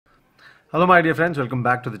Hello my dear friends, welcome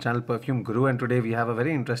back to the channel Perfume Guru, and today we have a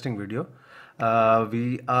very interesting video.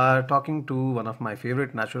 We are talking to one of my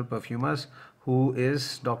favorite natural perfumers who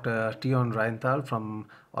is Dr. Teone Reinthal from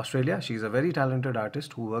Australia. She's a very talented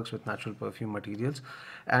artist who works with natural perfume materials,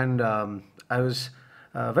 and I was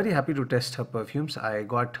very happy to test her perfumes. I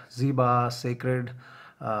got Ziba, Sacred,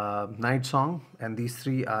 Night Song, and these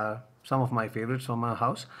three are some of my favorites from her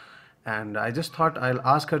house. And I just thought I'll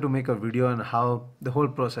ask her to make a video on how the whole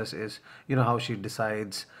process is, how she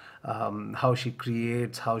decides, how she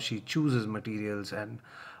creates, how she chooses materials, and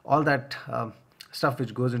all that stuff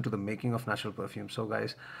which goes into the making of natural perfume. So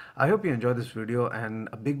guys, I hope you enjoy this video, and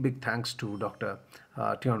a big thanks to Dr.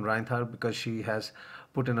 Teone Reinthal, because she has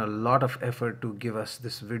put in a lot of effort to give us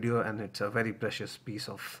this video, and it's a very precious piece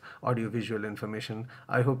of audio-visual information.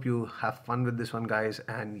 I hope you have fun with this one, guys,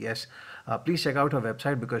 and yes, please check out her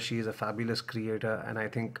website because she is a fabulous creator, and I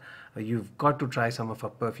think you've got to try some of her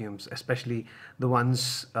perfumes, especially the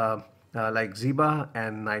ones like Ziba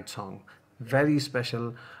and Night Song. Very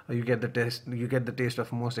special. You get the taste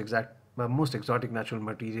of most exotic natural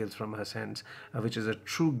materials from her scents, which is a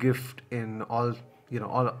true gift in all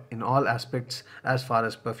in all aspects as far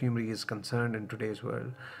as perfumery is concerned in today's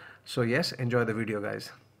world. So yes, enjoy the video,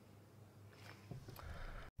 guys.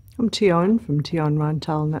 I'm Teone from Teone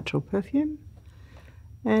Reinthal Natural Perfume,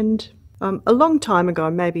 and a long time ago,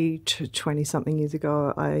 maybe 20-something years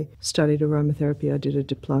ago, I studied aromatherapy. I did a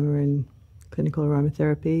diploma in clinical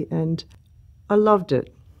aromatherapy, and I loved it.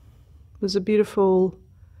 It was a beautiful,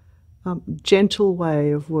 gentle way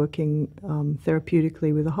of working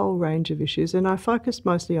therapeutically with a whole range of issues, and I focused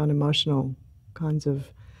mostly on emotional kinds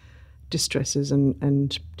of distresses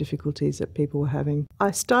and difficulties that people were having. I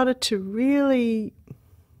started to really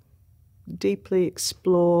deeply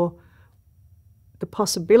explore the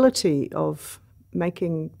possibility of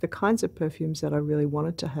making the kinds of perfumes that I really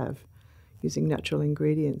wanted to have using natural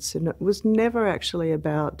ingredients, and it was never actually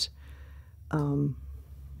about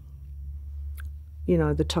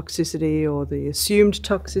the toxicity or the assumed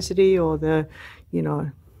toxicity or the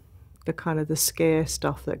kind of the scare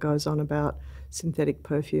stuff that goes on about synthetic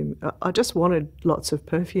perfume. I just wanted lots of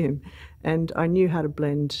perfume, and I knew how to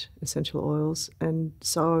blend essential oils, and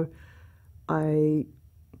so I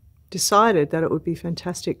decided that it would be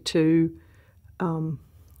fantastic to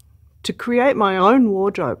create my own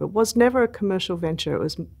wardrobe. It was never a commercial venture. It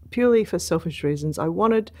was purely for selfish reasons. I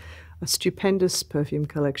wanted a stupendous perfume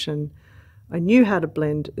collection. I knew how to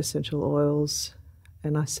blend essential oils,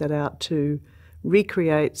 and I set out to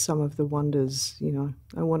recreate some of the wonders.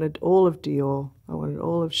 I wanted all of Dior, I wanted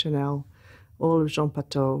all of Chanel, all of Jean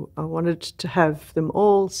Patou. I wanted to have them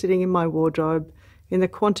all sitting in my wardrobe in the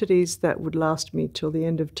quantities that would last me till the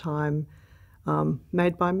end of time,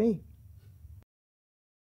 made by me.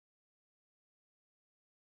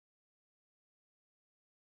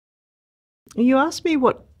 You asked me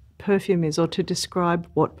what perfume is, or to describe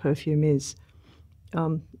what perfume is.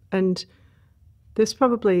 And there's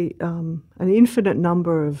probably an infinite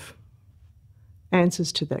number of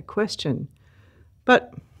answers to that question.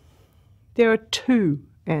 But there are two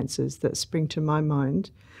answers that spring to my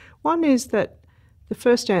mind. One is that the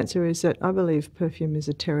first answer is that I believe perfume is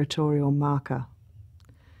a territorial marker.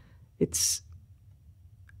 It's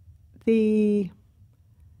the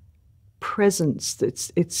presence,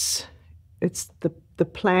 it's the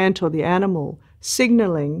plant or the animal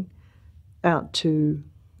signaling out to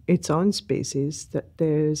its own species that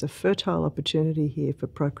there's a fertile opportunity here for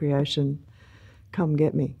procreation. Come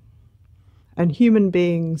get me. And human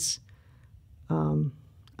beings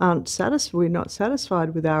aren't satisfied. We're not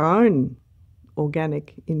satisfied with our own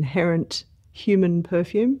organic, inherent human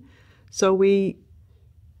perfume. So we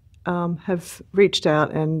have reached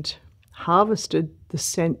out and harvested the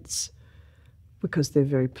scents, because they're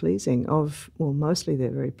very pleasing, mostly they're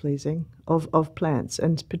very pleasing, of plants,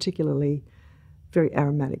 and particularly very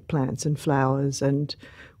aromatic plants and flowers. And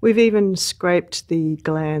we've even scraped the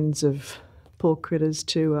glands of poor critters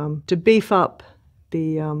to beef up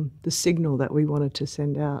the signal that we wanted to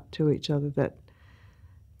send out to each other, that,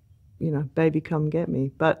 baby, come get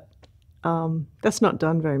me. But that's not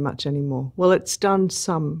done very much anymore. Well, it's done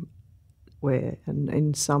somewhere and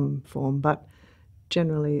in some form, but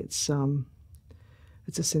generally it's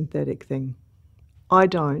a synthetic thing. I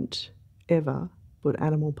don't ever put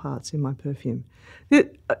animal parts in my perfume.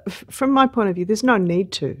 From my point of view, there's no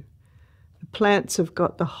need to. The plants have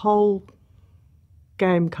got the whole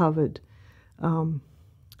game covered. And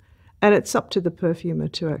it's up to the perfumer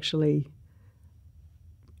to actually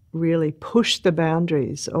really push the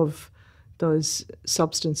boundaries of those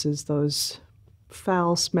substances, those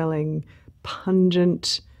foul-smelling,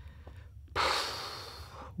 pungent,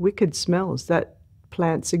 wicked smells that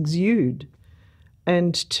plants exude,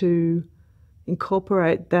 and to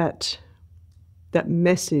incorporate that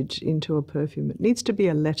message into a perfume. It needs to be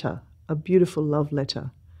a letter, a beautiful love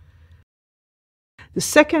letter. The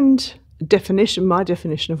second definition, my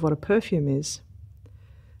definition of what a perfume is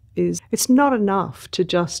it's not enough to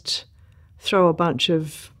just throw a bunch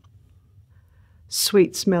of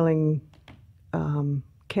sweet-smelling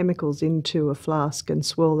chemicals into a flask and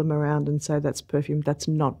swirl them around and say that's perfume. That's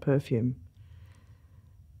not perfume.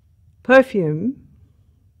 Perfume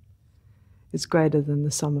is greater than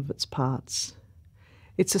the sum of its parts.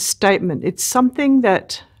 It's a statement. It's something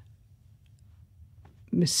that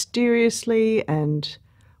mysteriously and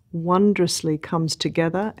wondrously comes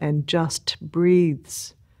together and just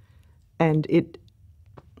breathes, and it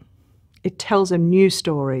tells a new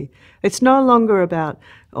story. It's no longer about,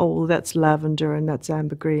 oh, well, that's lavender and that's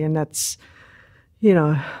ambergris and that's,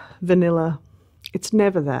 vanilla. It's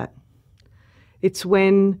never that. It's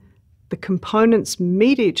when the components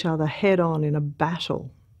meet each other head on in a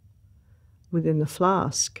battle within the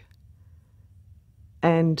flask,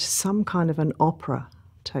 and some kind of an opera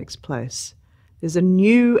takes place. There's a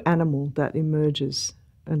new animal that emerges,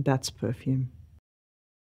 and that's perfume.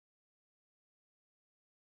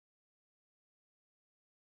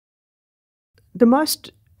 The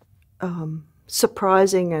most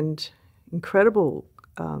surprising and incredible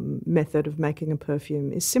method of making a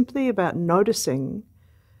perfume is simply about noticing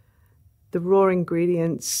the raw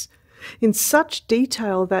ingredients in such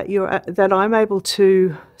detail that I'm able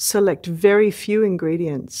to select very few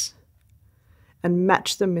ingredients and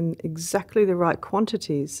match them in exactly the right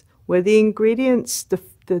quantities, where the ingredients,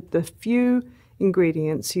 the few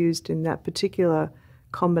ingredients used in that particular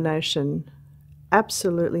combination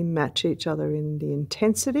absolutely match each other in the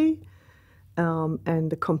intensity and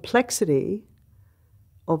the complexity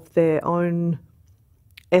of their own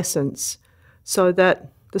essence, so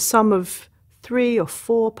that the sum of 3 or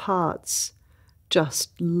 4 parts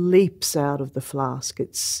just leaps out of the flask.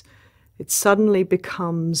 It suddenly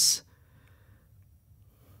becomes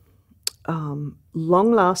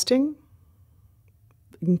long-lasting,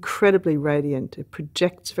 incredibly radiant. It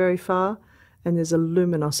projects very far, and there's a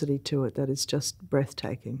luminosity to it that is just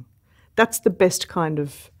breathtaking. That's the best kind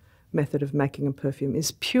of method of making a perfume,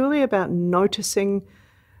 is purely about noticing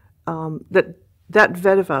that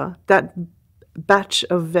vetiver, that batch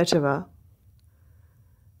of vetiver,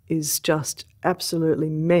 is just absolutely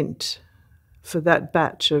meant for that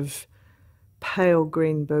batch of pale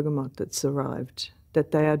green bergamot that's arrived,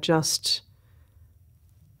 that they are just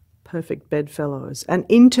perfect bedfellows. And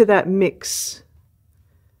into that mix,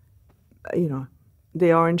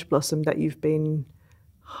 the orange blossom that you've been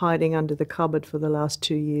hiding under the cupboard for the last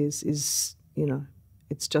 2 years is,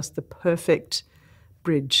 it's just the perfect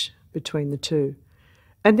bridge between the two.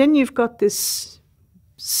 And then you've got this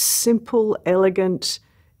simple, elegant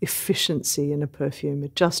efficiency in a perfume.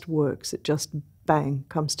 It just works. It just, bang,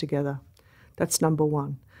 comes together. That's number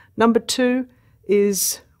one. Number two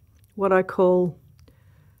is what I call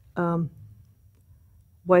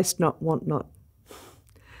waste not, want not.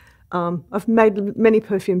 I've made many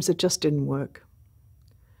perfumes that just didn't work.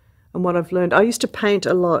 And what I've learned, I used to paint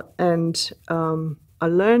a lot, and I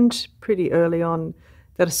learned pretty early on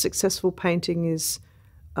that a successful painting is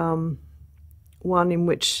one in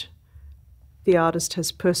which the artist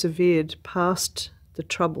has persevered past the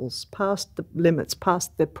troubles, past the limits,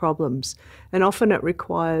 past their problems. And often it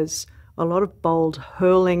requires a lot of bold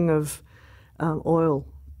hurling of oil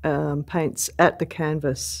paints at the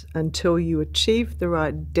canvas until you achieve the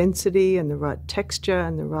right density and the right texture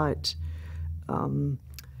and the right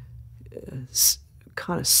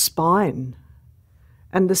kind of spine.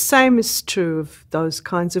 And the same is true of those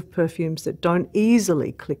kinds of perfumes that don't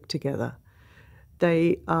easily click together.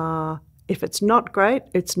 They are, if it's not great,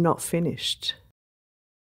 it's not finished.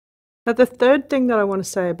 Now, the third thing that I want to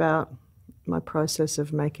say about my process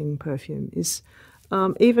of making perfume is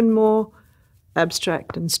even more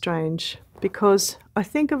abstract and strange, because I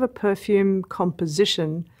think of a perfume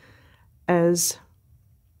composition as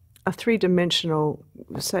a three-dimensional,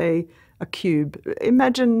 say, a cube.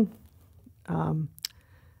 Imagine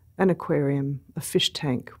an aquarium, a fish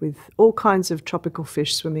tank with all kinds of tropical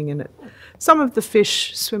fish swimming in it. Some of the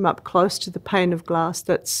fish swim up close to the pane of glass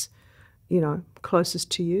that's, closest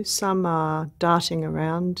to you. Some are darting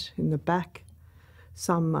around in the back.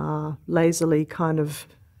 Some are lazily kind of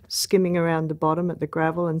skimming around the bottom at the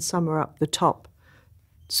gravel, and some are up the top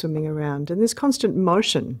swimming around. And there's constant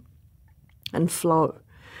motion and flow.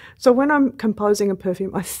 So when I'm composing a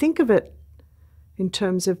perfume, I think of it in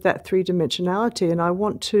terms of that three-dimensionality, and I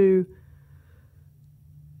want to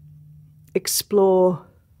explore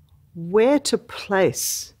where to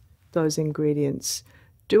place those ingredients.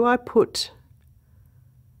 Do I put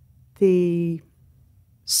the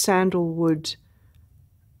sandalwood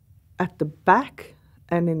at the back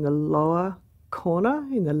and in the lower corner,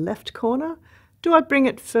 in the left corner? Do I bring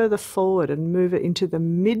it further forward and move it into the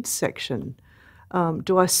midsection?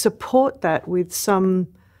 Do I support that with some,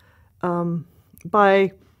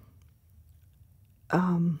 by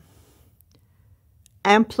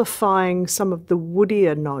amplifying some of the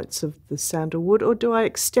woodier notes of the sandalwood, or do I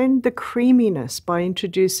extend the creaminess by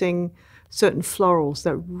introducing certain florals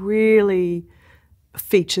that really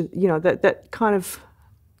feature, that kind of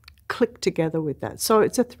click together with that? So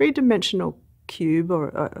it's a three-dimensional cube or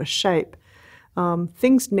a shape.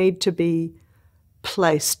 Things need to be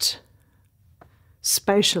placed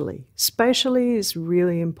spatially. Spatially is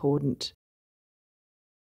really important.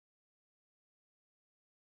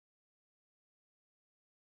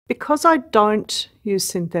 Because I don't use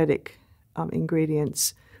synthetic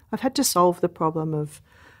ingredients, I've had to solve the problem of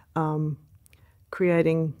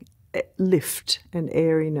creating lift and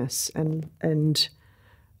airiness and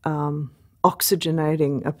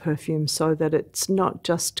oxygenating a perfume so that it's not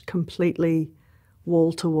just completely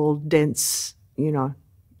wall-to-wall dense,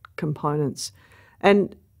 components.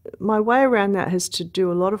 And my way around that has to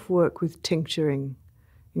do a lot of work with tincturing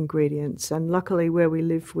ingredients. And luckily where we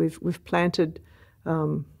live, we've planted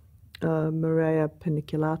Morea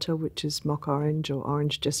paniculata, which is mock orange or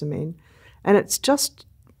orange jessamine, and it's just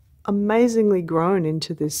amazingly grown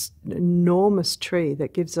into this enormous tree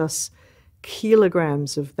that gives us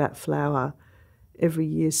kilograms of that flower every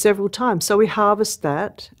year, several times. So we harvest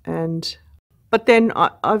that, but then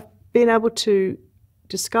I've been able to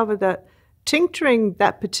discover that tincturing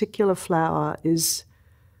that particular flower is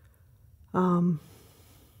a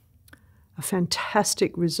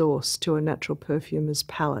fantastic resource to a natural perfumer's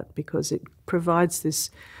palette, because it provides this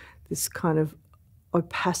kind of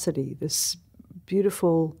opacity, this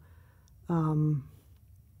beautiful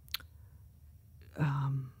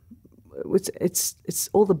it's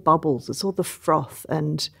all the bubbles, it's all the froth,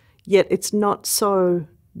 and yet it's not so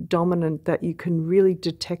dominant that you can really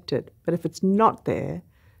detect it. But if it's not there,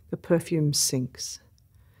 the perfume sinks,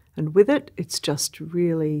 and with it, it's just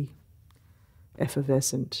really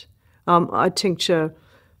effervescent. I tincture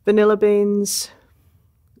vanilla beans,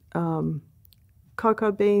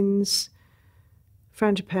 cocoa beans,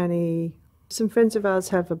 frangipani. Some friends of ours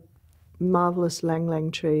have a marvellous lang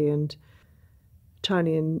lang tree, and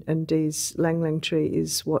Tony and Dee's lang lang tree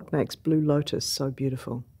is what makes Blue Lotus so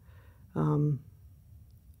beautiful. And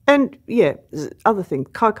yeah, other things,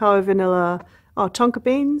 cocoa, vanilla, tonka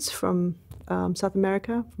beans from South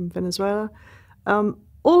America, from Venezuela.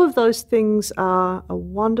 All of those things are a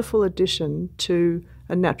wonderful addition to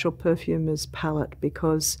a natural perfumer's palette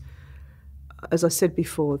because, as I said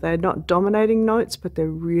before, they're not dominating notes, but they're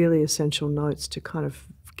really essential notes to kind of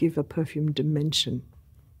give a perfume dimension.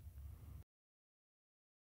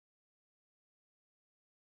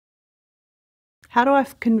 How do I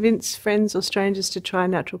convince friends or strangers to try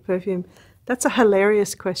natural perfume? That's a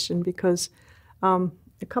hilarious question because a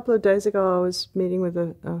couple of days ago I was meeting with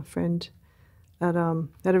a friend at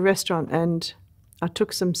a restaurant, and I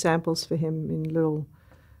took some samples for him in little,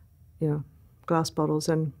 glass bottles.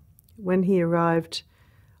 And when he arrived,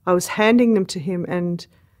 I was handing them to him, and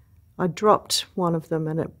I dropped one of them,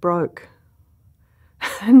 and it broke.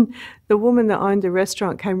 And the woman that owned the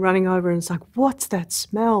restaurant came running over and was like, "What's that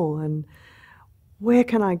smell? And where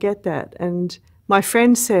can I get that?" And my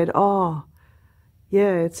friend said, "Oh,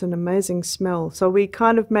 yeah, it's an amazing smell." So we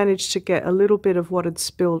kind of managed to get a little bit of what had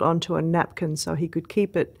spilled onto a napkin so he could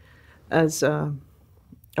keep it as a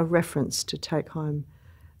reference to take home.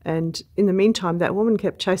 And in the meantime, that woman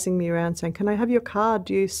kept chasing me around saying, "Can I have your card?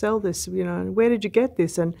 Do you sell this? Where did you get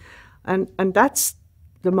this?" And that's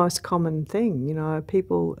the most common thing,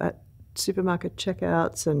 people at supermarket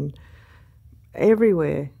checkouts and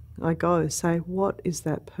everywhere I go say, "What is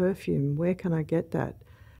that perfume? Where can I get that?"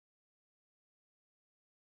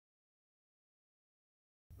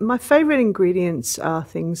 My favourite ingredients are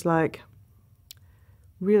things like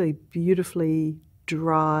really beautifully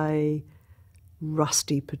dry,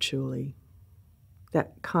 rusty patchouli,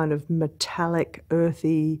 that kind of metallic,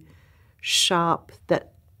 earthy, sharp,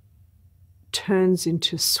 that turns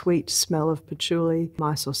into sweet smell of patchouli,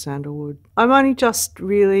 Mysore sandalwood. I'm only just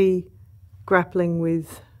really grappling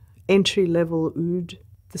with entry-level oud.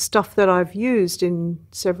 The stuff that I've used in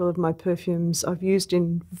several of my perfumes, I've used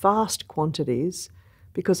in vast quantities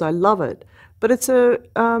because I love it. But it's a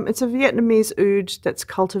Vietnamese oud that's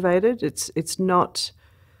cultivated. It's not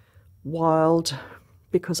wild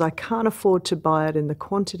because I can't afford to buy it in the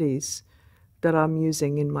quantities that I'm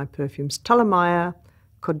using in my perfumes. Talamaya,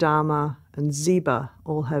 Kodama and Ziba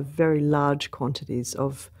all have very large quantities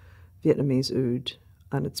of Vietnamese oud,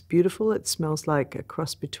 and it's beautiful. It smells like a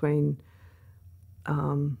cross between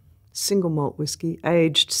single malt whiskey,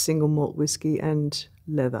 aged single malt whiskey, and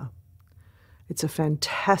leather. It's a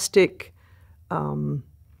fantastic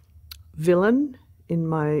villain in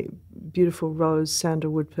my beautiful rose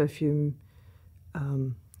sandalwood perfume,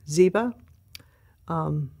 Ziba.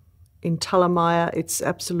 In Talamaya, it's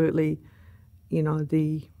absolutely, you know,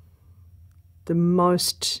 the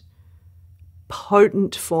most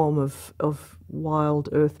potent form of wild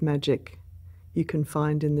earth magic you can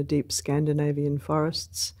find in the deep Scandinavian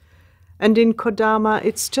forests. And in Kodama,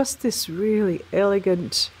 it's just this really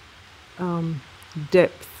elegant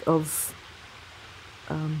depth of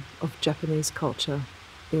Japanese culture,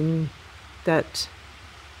 in that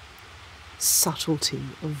subtlety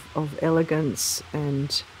of elegance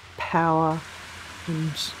and power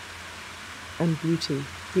and beauty.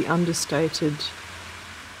 The understated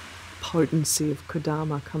potency of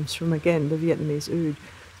Kodama comes from, again, the Vietnamese oud.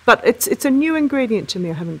 But it's a new ingredient to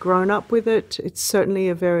me. I haven't grown up with it. It's certainly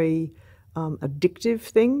a very addictive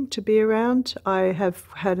thing to be around. I have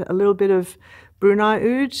had a little bit of Brunei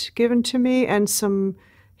oud given to me, and some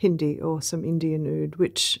Hindi or some Indian oud,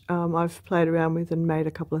 which I've played around with and made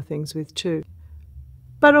a couple of things with too.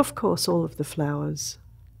 But of course, all of the flowers.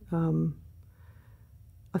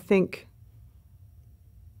 I think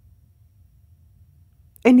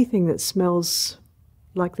anything that smells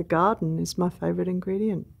like the garden is my favourite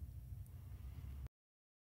ingredient.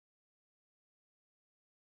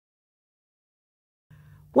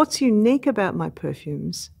 What's unique about my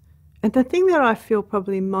perfumes, and the thing that I feel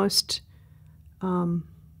probably most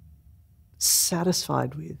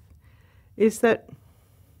satisfied with, is that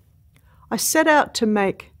I set out to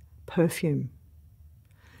make perfume.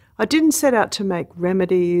 I didn't set out to make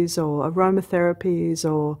remedies or aromatherapies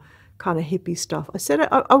or kind of hippie stuff.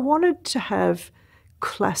 I wanted to have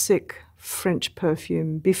classic French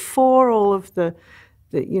perfume before all of the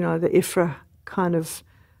IFRA kind of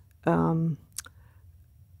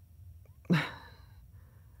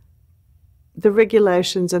the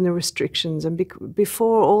regulations and the restrictions, and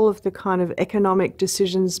before all of the kind of economic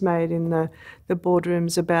decisions made in the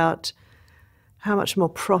boardrooms about how much more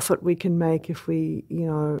profit we can make if we,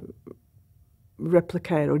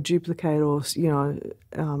 replicate or duplicate or,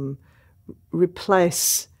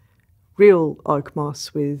 replace real oak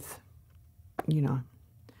moss with,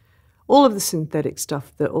 all of the synthetic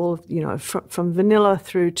stuff, from vanilla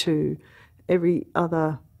through to every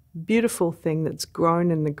other beautiful thing that's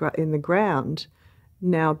grown in the ground,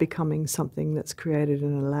 now becoming something that's created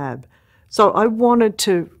in a lab. So I wanted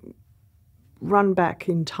to run back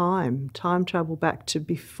in time travel back to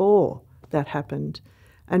before that happened,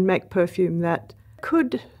 and make perfume that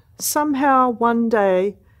could somehow one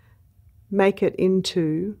day make it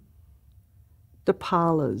into the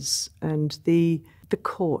parlours and the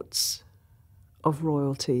courts of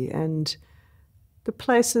royalty and the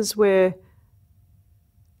places where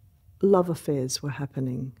love affairs were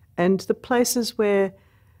happening and the places where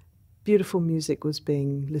beautiful music was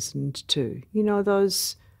being listened to.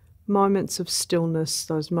 Those moments of stillness,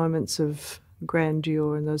 those moments of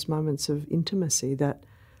grandeur and those moments of intimacy that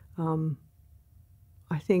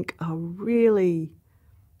I think are really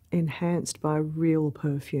enhanced by real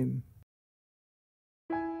perfume.